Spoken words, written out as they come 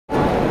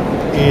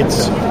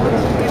It's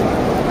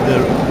the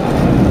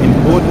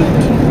important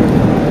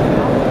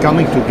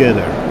coming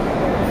together,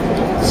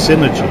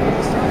 synergy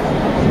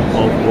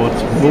of what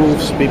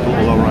moves people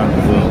all around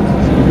the world.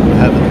 To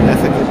have an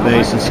ethical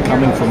basis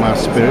coming from our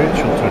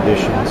spiritual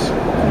traditions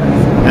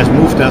has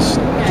moved us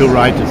to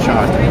write a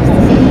charter.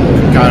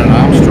 Karen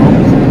Armstrong,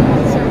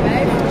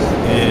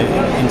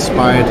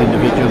 inspired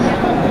individual,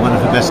 one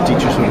of the best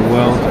teachers in the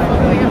world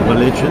of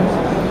religion,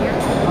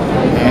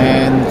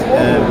 and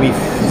we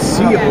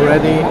see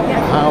already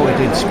how it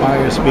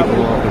inspires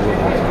people all over the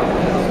world.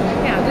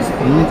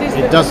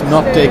 It does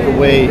not take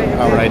away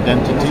our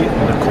identity,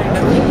 on the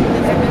contrary,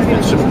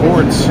 it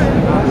supports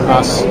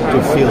us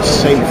to feel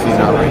safe in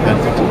our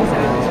identity.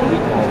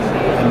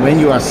 And when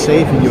you are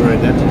safe in your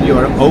identity, you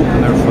are an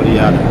opener for the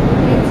other.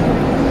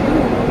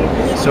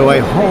 So I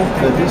hope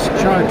that this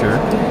charter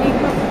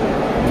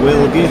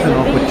will give an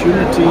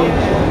opportunity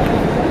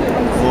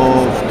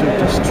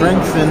to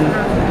strengthen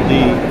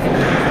the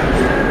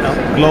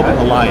global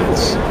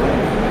alliance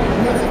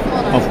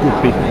of good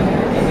people.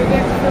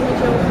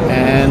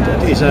 And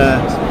it is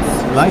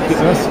like the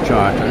Earth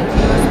Charter,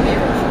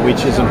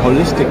 which is a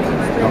holistic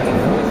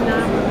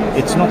document.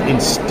 It's not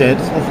instead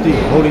of the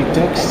holy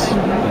texts,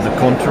 on the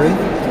contrary,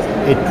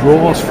 it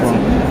draws from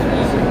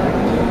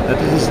that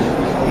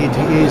it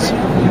is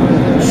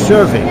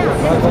serving.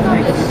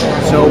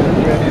 So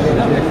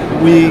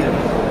we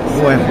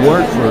who have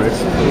worked for it,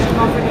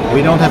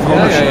 we don't have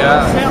ownership.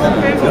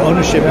 The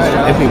ownership is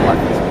for everyone.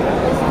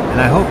 And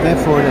I hope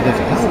therefore that it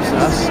helps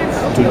us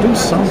to do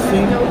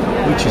something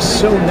which is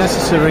so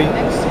necessary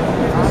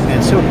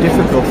and so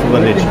difficult for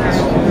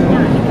religions.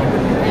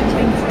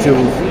 To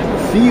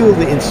feel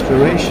the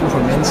inspiration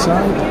from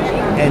inside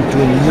and to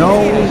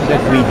know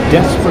that we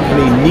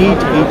desperately need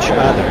each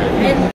other.